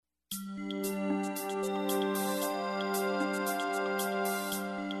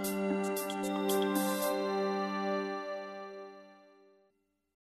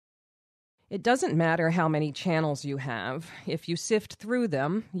It doesn't matter how many channels you have. If you sift through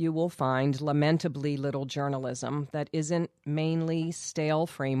them, you will find lamentably little journalism that isn't mainly stale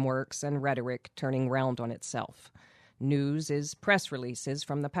frameworks and rhetoric turning round on itself. News is press releases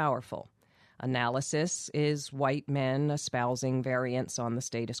from the powerful. Analysis is white men espousing variants on the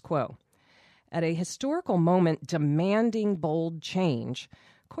status quo. At a historical moment demanding bold change,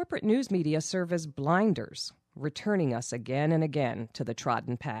 corporate news media serve as blinders, returning us again and again to the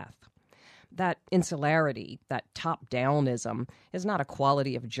trodden path. That insularity, that top-downism, is not a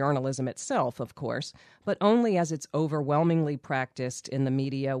quality of journalism itself, of course, but only as it's overwhelmingly practiced in the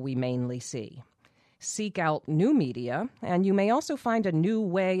media we mainly see. Seek out new media, and you may also find a new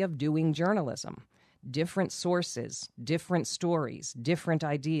way of doing journalism. Different sources, different stories, different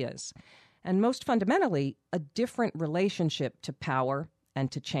ideas, and most fundamentally, a different relationship to power and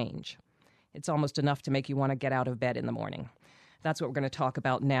to change. It's almost enough to make you want to get out of bed in the morning. That's what we're going to talk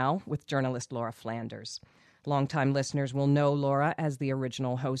about now with journalist Laura Flanders. Longtime listeners will know Laura as the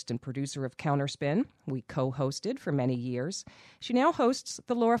original host and producer of Counterspin. We co-hosted for many years. She now hosts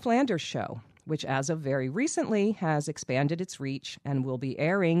The Laura Flanders Show, which as of very recently has expanded its reach and will be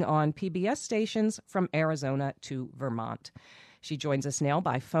airing on PBS stations from Arizona to Vermont. She joins us now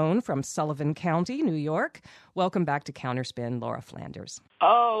by phone from Sullivan County, New York. Welcome back to Counterspin, Laura Flanders.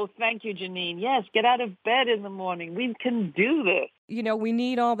 Oh, thank you, Janine. Yes, get out of bed in the morning. We can do this. You know, we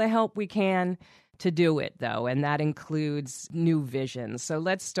need all the help we can to do it, though, and that includes new visions. So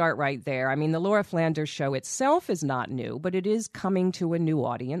let's start right there. I mean, the Laura Flanders Show itself is not new, but it is coming to a new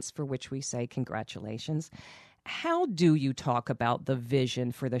audience, for which we say congratulations. How do you talk about the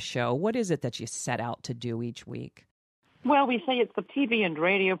vision for the show? What is it that you set out to do each week? Well, we say it's the TV and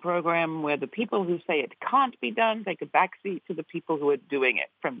radio program where the people who say it can't be done take a backseat to the people who are doing it,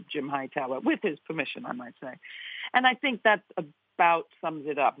 from Jim Hightower, with his permission, I might say. And I think that about sums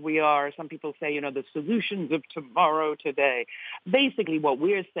it up. We are, some people say, the solutions of tomorrow, today. Basically, what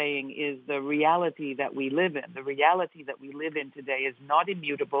we're saying is the reality that we live in. The reality that we live in today is not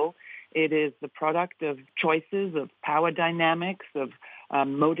immutable. It is the product of choices, of power dynamics, of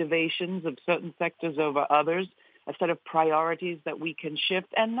motivations of certain sectors over others, a set of priorities that we can shift,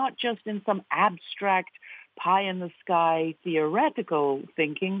 and not just in some abstract, pie-in-the-sky theoretical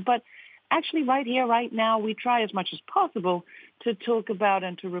thinking, but actually right here, right now, we try as much as possible to talk about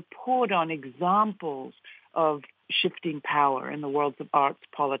and to report on examples of shifting power in the worlds of arts,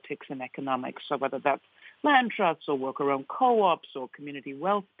 politics, and economics. So whether that's land trusts or worker-owned co-ops or community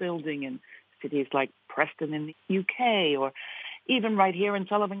wealth building in cities like Preston in the UK, or even right here in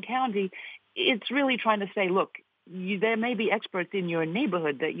Sullivan County, it's really trying to say, look, there may be experts in your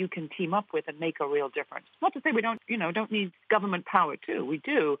neighborhood that you can team up with and make a real difference. Not to say we don't need government power too. We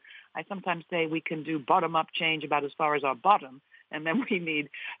do. I sometimes say we can do bottom-up change about as far as our bottom, and then we need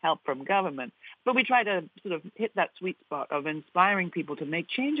help from government. But we try to sort of hit that sweet spot of inspiring people to make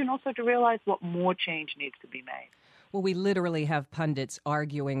change and also to realize what more change needs to be made. Well, we literally have pundits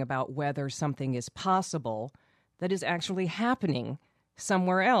arguing about whether something is possible that is actually happening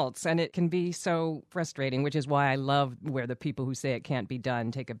somewhere else. And it can be so frustrating, which is why I love where the people who say it can't be done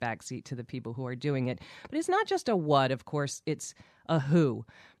take a backseat to the people who are doing it. But it's not just a what, of course, it's a who.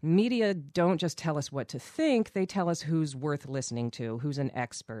 Media don't just tell us what to think, they tell us who's worth listening to, who's an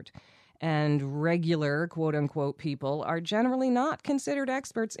expert. And regular, quote-unquote, people are generally not considered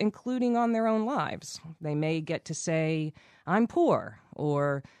experts, including on their own lives. They may get to say, I'm poor,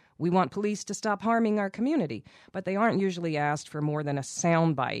 or we want police to stop harming our community, but they aren't usually asked for more than a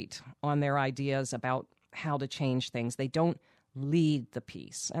soundbite on their ideas about how to change things. They don't lead the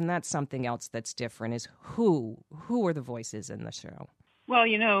piece, and that's something else that's different, is who are the voices in the show? Well,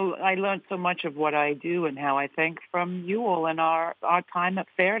 I learned so much of what I do and how I think from you all and our time at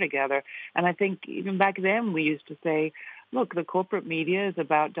FAIR together. And I think even back then we used to say, look, the corporate media is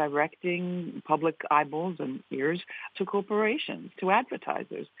about directing public eyeballs and ears to corporations, to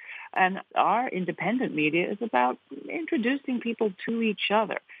advertisers. And our independent media is about introducing people to each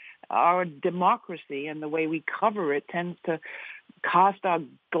other. Our democracy and the way we cover it tends to cast our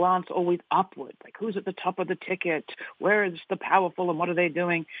glance always upward, like who's at the top of the ticket, where is the powerful and what are they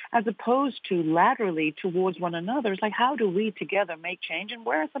doing, as opposed to laterally towards one another. It's like, how do we together make change, and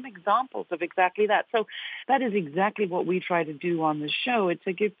where are some examples of exactly that? So that is exactly what we try to do on the show, is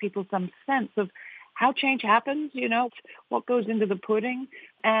to give people some sense of how change happens, what goes into the pudding,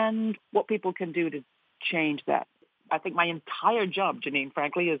 and what people can do to change that. I think my entire job, Janine,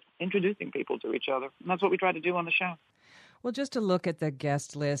 frankly, is introducing people to each other. And that's what we try to do on the show. Well, just to look at the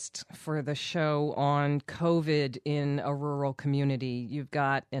guest list for the show on COVID in a rural community, you've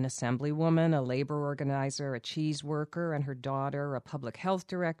got an assemblywoman, a labor organizer, a cheese worker and her daughter, a public health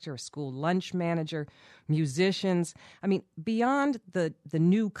director, a school lunch manager, musicians. I mean, beyond the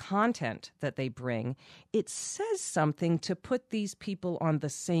new content that they bring, it says something to put these people on the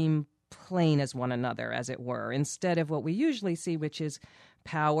same plane as one another, as it were, instead of what we usually see, which is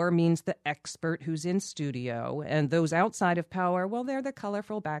power means the expert who's in studio, and those outside of power, well, they're the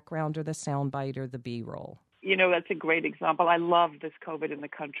colorful background or the soundbite or the B-roll. You know, that's a great example. I love this COVID in the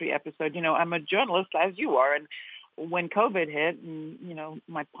Country episode. You know, I'm a journalist, as you are, and when COVID hit and, you know,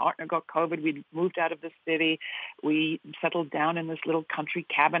 my partner got COVID, we moved out of the city. We settled down in this little country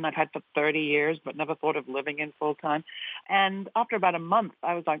cabin I've had for 30 years, but never thought of living in full time. And after about a month,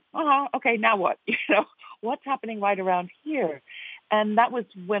 I was like, okay, now what? You know, what's happening right around here? And that was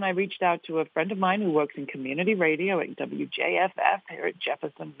when I reached out to a friend of mine who works in community radio at WJFF here at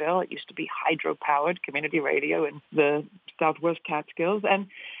Jeffersonville. It used to be hydro-powered community radio in the Southwest Catskills. And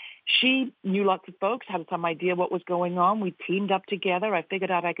she knew lots of folks, had some idea what was going on. We teamed up together. I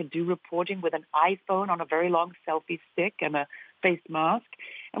figured out I could do reporting with an iPhone on a very long selfie stick and a face mask.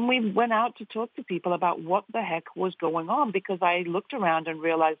 And we went out to talk to people about what the heck was going on, because I looked around and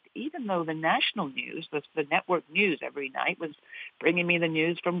realized even though the national news, the network news every night was bringing me the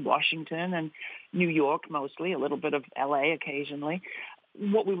news from Washington and New York mostly, a little bit of LA occasionally,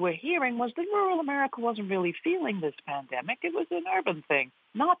 what we were hearing was that rural America wasn't really feeling this pandemic. It was an urban thing.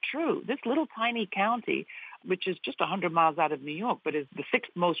 Not true. This little tiny county, which is just 100 miles out of New York, but is the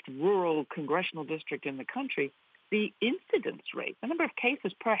sixth most rural congressional district in the country, the incidence rate, the number of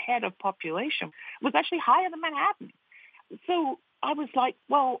cases per head of population, was actually higher than Manhattan. So I was like,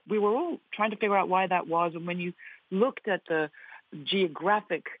 well, we were all trying to figure out why that was. And when you looked at the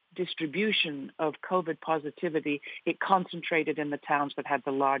geographic distribution of COVID positivity, it concentrated in the towns that had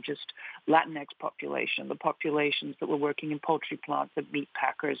the largest Latinx population, the populations that were working in poultry plants and meat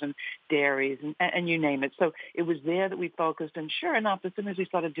packers and dairies and you name it. So it was there that we focused. And sure enough, as soon as we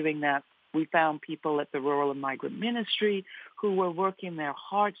started doing that, we found people at the Rural and Migrant Ministry who were working their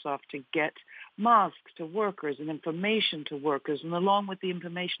hearts off to get masks to workers and information to workers. And along with the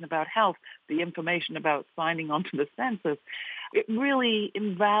information about health, the information about signing onto the census, it really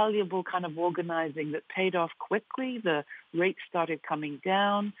invaluable kind of organizing that paid off quickly. The rates started coming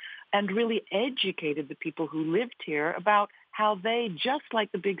down and really educated the people who lived here about how they, just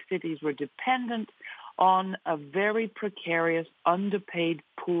like the big cities, were dependent on a very precarious, underpaid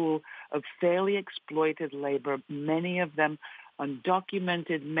pool of fairly exploited labor, many of them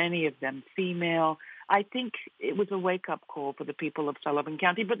undocumented, many of them female. I think it was a wake-up call for the people of Sullivan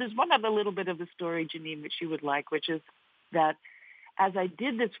County. But there's one other little bit of the story, Janine, which you would like, which is that as I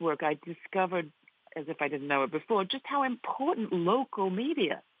did this work, I discovered, as if I didn't know it before, just how important local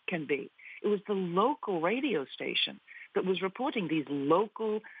media can be. It was the local radio station that was reporting these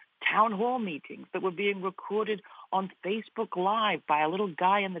local town hall meetings that were being recorded on Facebook Live by a little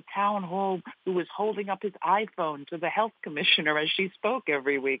guy in the town hall who was holding up his iPhone to the health commissioner as she spoke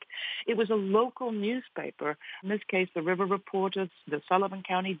every week. It was a local newspaper, in this case the River Reporters, the Sullivan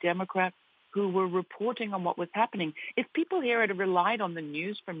County Democrat, who were reporting on what was happening. If people here had relied on the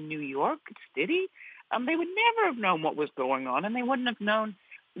news from New York City, they would never have known what was going on, and they wouldn't have known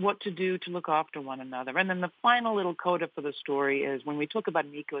what to do to look after one another. And then the final little coda for the story is when we talk about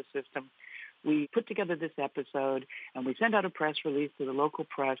an ecosystem, we put together this episode and we sent out a press release to the local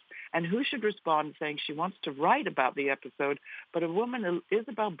press. And who should respond saying she wants to write about the episode but a woman,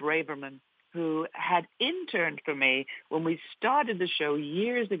 Isabel Braverman, who had interned for me when we started the show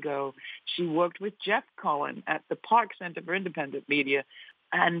years ago. She worked with Jeff Cohen at the Park Center for Independent Media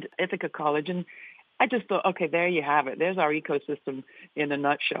and Ithaca College. And I just thought, okay, there you have it. There's our ecosystem in a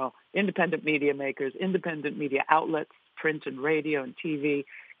nutshell. Independent media makers, independent media outlets, print and radio and TV,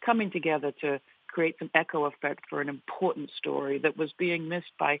 coming together to create some echo effect for an important story that was being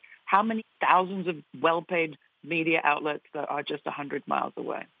missed by how many thousands of well-paid media outlets that are just 100 miles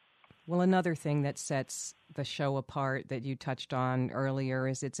away. Well, another thing that sets the show apart that you touched on earlier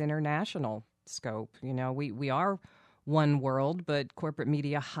is its international scope. You know, we are one world, but corporate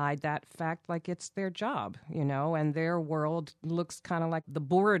media hide that fact like it's their job, you know, and their world looks kind of like the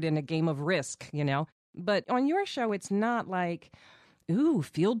board in a game of Risk, you know. But on your show, it's not like, ooh,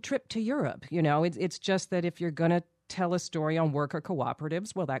 field trip to Europe, you know. It's just that if you're going to tell a story on worker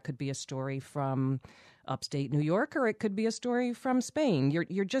cooperatives, well, that could be a story from upstate New York, or it could be a story from Spain.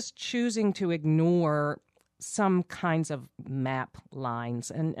 You're just choosing to ignore some kinds of map lines.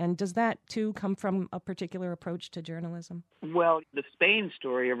 And does that, too, come from a particular approach to journalism? Well, the Spain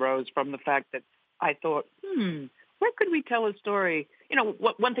story arose from the fact that I thought, where could we tell a story?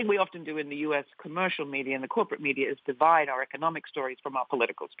 One thing we often do in the U.S. commercial media and the corporate media is divide our economic stories from our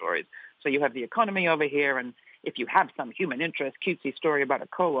political stories. So you have the economy over here, and if you have some human interest, cutesy story about a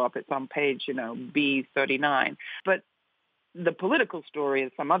co-op, it's on page, B39. But the political story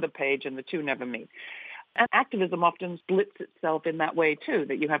is some other page, and the two never meet. And activism often splits itself in that way, too,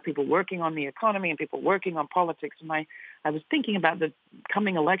 that you have people working on the economy and people working on politics. And I was thinking about the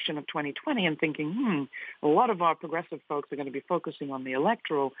coming election of 2020 and thinking, a lot of our progressive folks are going to be focusing on the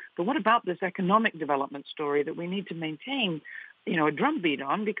electoral. But what about this economic development story that we need to maintain, a drumbeat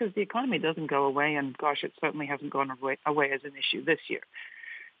on, because the economy doesn't go away. And, gosh, it certainly hasn't gone away as an issue this year.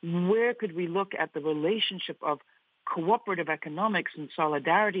 Where could we look at the relationship of cooperative economics and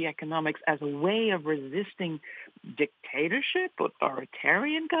solidarity economics as a way of resisting dictatorship,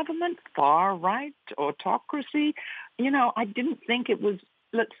 authoritarian government, far-right, autocracy? I didn't think it was,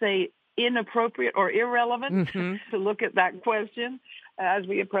 let's say, inappropriate or irrelevant to look at that question as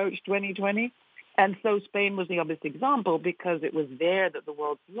we approach 2020. And so Spain was the obvious example because it was there that the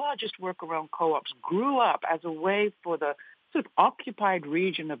world's largest worker-owned co-ops grew up as a way for the sort of occupied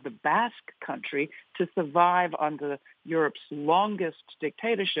region of the Basque country to survive under Europe's longest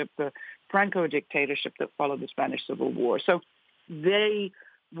dictatorship, the Franco dictatorship that followed the Spanish Civil War. So they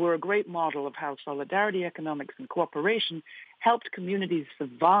were a great model of how solidarity economics and cooperation helped communities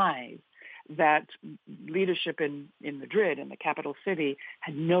survive that leadership in Madrid, in the capital city,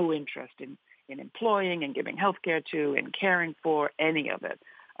 had no interest in employing and giving health care to and caring for any of it.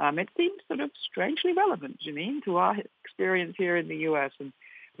 It seems sort of strangely relevant, Janine, to our experience here in the U.S. And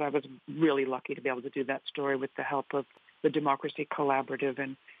I was really lucky to be able to do that story with the help of the Democracy Collaborative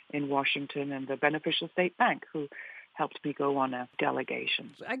in Washington and the Beneficial State Bank, who helped me go on a delegation.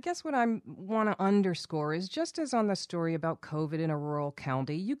 I guess what I want to underscore is, just as on the story about COVID in a rural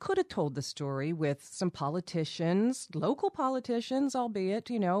county, you could have told the story with some politicians, local politicians, albeit,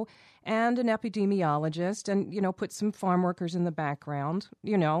 and an epidemiologist, and, put some farm workers in the background,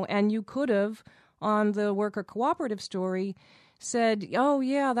 and you could have, on the worker cooperative story, said, oh,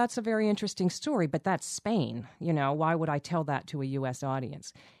 yeah, that's a very interesting story, but that's Spain. Why would I tell that to a U.S.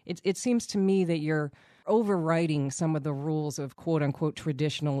 audience? It seems to me that you're overwriting some of the rules of quote-unquote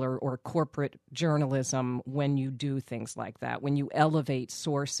traditional or corporate journalism when you do things like that, when you elevate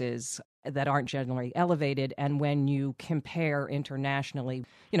sources that aren't generally elevated, and when you compare internationally,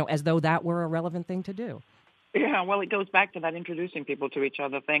 as though that were a relevant thing to do. Yeah, well, it goes back to that introducing people to each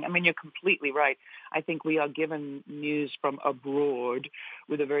other thing. I mean, you're completely right. I think we are given news from abroad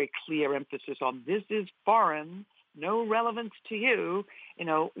with a very clear emphasis on this is foreign, no relevance to you,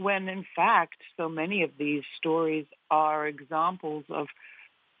 when in fact so many of these stories are examples of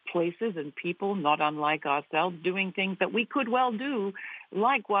places and people not unlike ourselves doing things that we could well do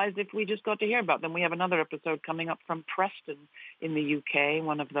likewise if we just got to hear about them. We have another episode coming up from Preston in the UK,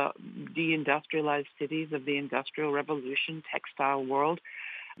 one of the deindustrialized cities of the Industrial Revolution, textile world,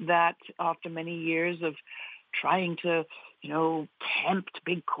 that after many years of trying to, tempt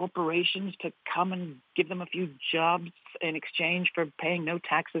big corporations to come and give them a few jobs in exchange for paying no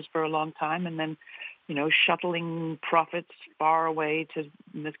taxes for a long time, and then, shuttling profits far away to,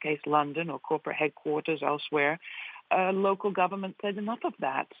 in this case, London or corporate headquarters elsewhere. Local government said, enough of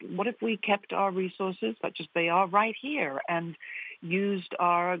that. What if we kept our resources, such as they are, right here, and used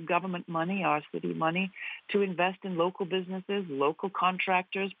our government money, our city money, to invest in local businesses, local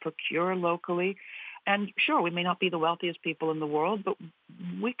contractors, procure locally. And sure, we may not be the wealthiest people in the world, but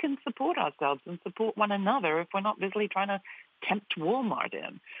we can support ourselves and support one another if we're not busily trying to tempt Walmart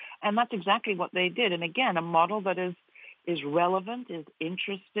in. And that's exactly what they did. And again, a model that is relevant, is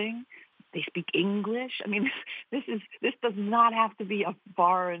interesting. They speak English. I mean, this does not have to be a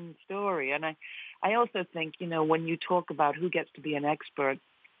foreign story. And I also think, when you talk about who gets to be an expert,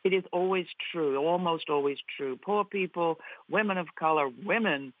 it is always true, almost always true. Poor people, women of color,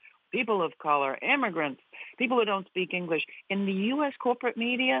 women, people of color, immigrants, people who don't speak English. In the U.S. corporate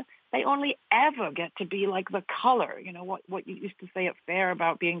media, they only ever get to be like the color, what you used to say at FAIR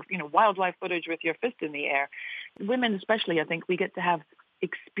about being, wildlife footage with your fist in the air. Women especially, I think, we get to have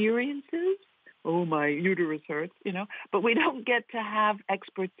experiences. Oh, my uterus hurts, but we don't get to have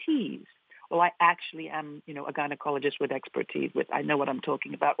expertise. Well, I actually am, a gynecologist with expertise. I know what I'm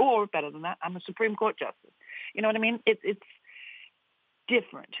talking about. Or better than that, I'm a Supreme Court justice. You know what I mean? It's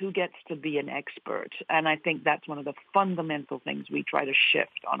different who gets to be an expert. And I think that's one of the fundamental things we try to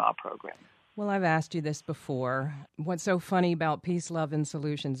shift on our program. Well, I've asked you this before. What's so funny about peace, love, and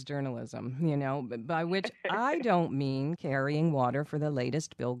solutions journalism, by which I don't mean carrying water for the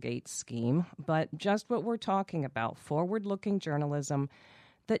latest Bill Gates scheme, but just what we're talking about, forward-looking journalism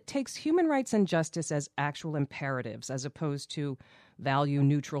that takes human rights and justice as actual imperatives as opposed to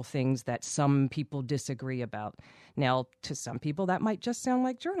value-neutral things that some people disagree about. Now, to some people, that might just sound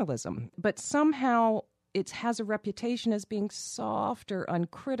like journalism, but somehow it has a reputation as being soft or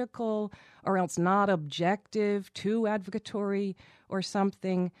uncritical or else not objective, too advocatory or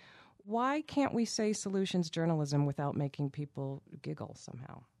something. Why can't we say solutions journalism without making people giggle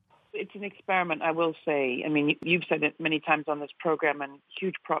somehow? It's an experiment, I will say. I mean, you've said it many times on this program, and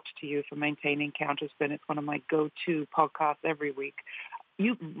huge props to you for maintaining Counterspin. It's one of my go-to podcasts every week.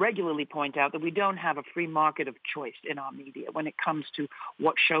 You regularly point out that we don't have a free market of choice in our media when it comes to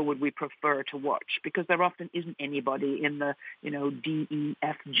what show would we prefer to watch, because there often isn't anybody in the, D, E,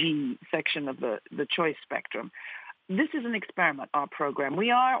 F, G section of the choice spectrum. This is an experiment, our program. We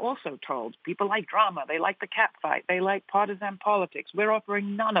are also told people like drama, they like the catfight, they like partisan politics. We're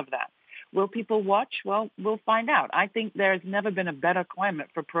offering none of that. Will people watch? Well, we'll find out. I think there's never been a better climate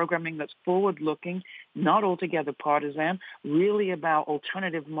for programming that's forward-looking, not altogether partisan, really about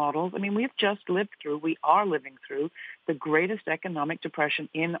alternative models. I mean, we are living through the greatest economic depression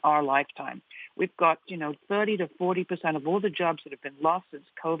in our lifetime. We've got, 30 to 40% of all the jobs that have been lost since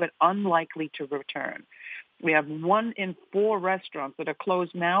COVID unlikely to return. We have 1 in 4 restaurants that are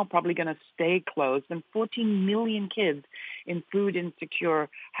closed now, probably going to stay closed, and 14 million kids in food insecure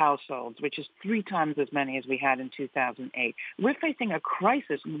households, which is 3 times as many as we had in 2008. We're facing a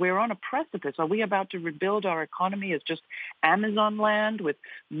crisis. We're on a precipice. Are we about to rebuild our economy as just Amazon land with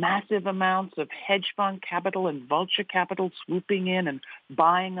massive amounts of hedge fund capital and vulture capital swooping in and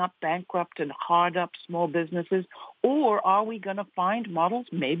buying up bankrupt and hard up small businesses? Or are we going to find models,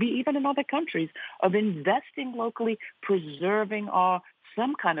 maybe even in other countries, of investing locally, preserving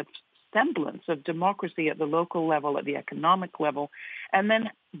some kind of semblance of democracy at the local level, at the economic level, and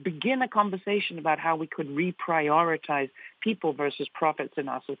then begin a conversation about how we could reprioritize people versus profits in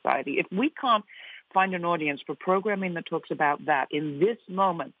our society? If we can't find an audience for programming that talks about that in this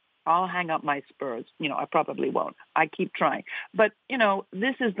moment, I'll hang up my spurs. I probably won't. I keep trying. But,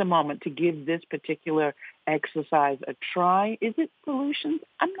 this is the moment to give this particular exercise a try. Is it solutions?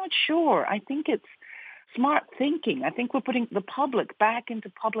 I'm not sure. I think it's smart thinking. I think we're putting the public back into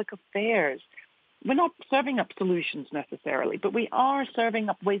public affairs. We're not serving up solutions necessarily, but we are serving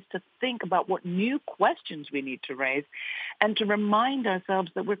up ways to think about what new questions we need to raise and to remind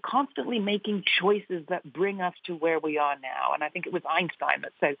ourselves that we're constantly making choices that bring us to where we are now. And I think it was Einstein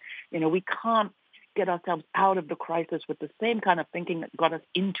that said, we can't get ourselves out of the crisis with the same kind of thinking that got us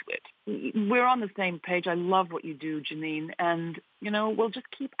into it. We're on the same page. I love what you do, Janine, and, we'll just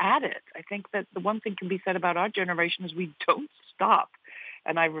keep at it. I think that the one thing can be said about our generation is we don't stop.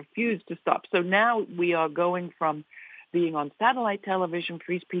 And I refuse to stop. So now we are going from being on satellite television,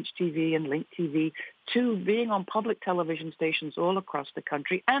 Free Speech TV and Link TV, to being on public television stations all across the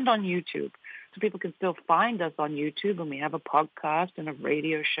country and on YouTube. So people can still find us on YouTube, and we have a podcast and a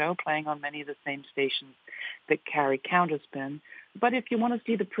radio show playing on many of the same stations that carry Counterspin. But if you want to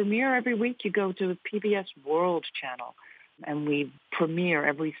see the premiere every week, you go to the PBS World channel, and we premiere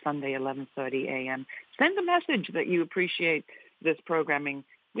every Sunday, 11:30 a.m. Send a message that you appreciate this programming.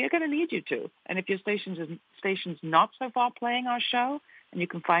 We are going to need you to. And if your station's not so far playing our show, and you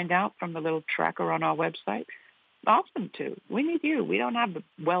can find out from the little tracker on our website, ask them to. We need you. We don't have the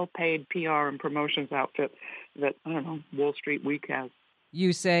well-paid PR and promotions outfit that, Wall Street Week has.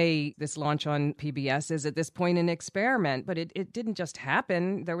 You say this launch on PBS is at this point an experiment, but it didn't just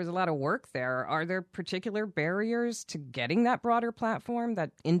happen. There was a lot of work there. Are there particular barriers to getting that broader platform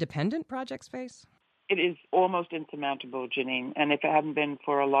that independent projects face? It is almost insurmountable, Janine. And if it hadn't been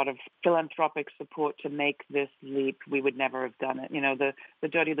for a lot of philanthropic support to make this leap, we would never have done it. The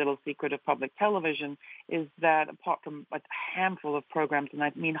dirty little secret of public television is that apart from a handful of programs, and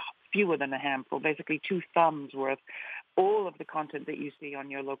I mean fewer than a handful, basically 2 thumbs worth, all of the content that you see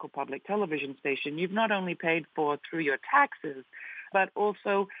on your local public television station, you've not only paid for through your taxes, but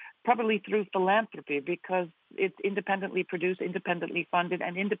also probably through philanthropy, because it's independently produced, independently funded,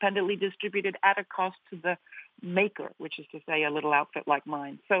 and independently distributed at a cost to the maker, which is to say a little outfit like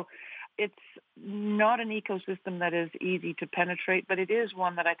mine. So it's not an ecosystem that is easy to penetrate, but it is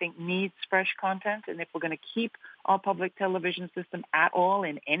one that I think needs fresh content. And if we're going to keep our public television system at all,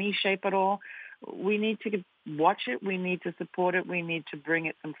 in any shape at all, we need to watch it, we need to support it, we need to bring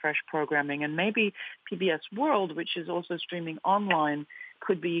it some fresh programming. And maybe PBS World, which is also streaming online,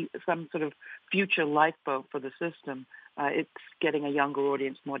 could be some sort of future lifeboat for the system. It's getting a younger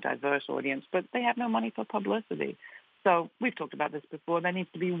audience, more diverse audience, but they have no money for publicity. So we've talked about this before. There needs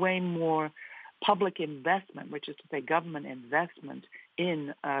to be way more public investment, which is to say government investment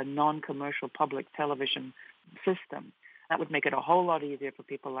in a non-commercial public television system. That would make it a whole lot easier for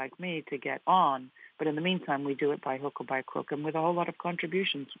people like me to get on. But in the meantime, we do it by hook or by crook. And with a whole lot of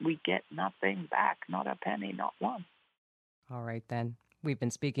contributions, we get nothing back, not a penny, not one. All right, then. We've been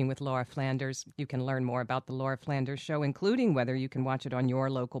speaking with Laura Flanders. You can learn more about the Laura Flanders Show, including whether you can watch it on your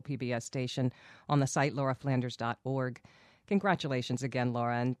local PBS station, on the site lauraflanders.org. Congratulations again,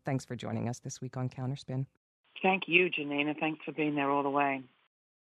 Laura, and thanks for joining us this week on Counterspin. Thank you, Janina. Thanks for being there all the way.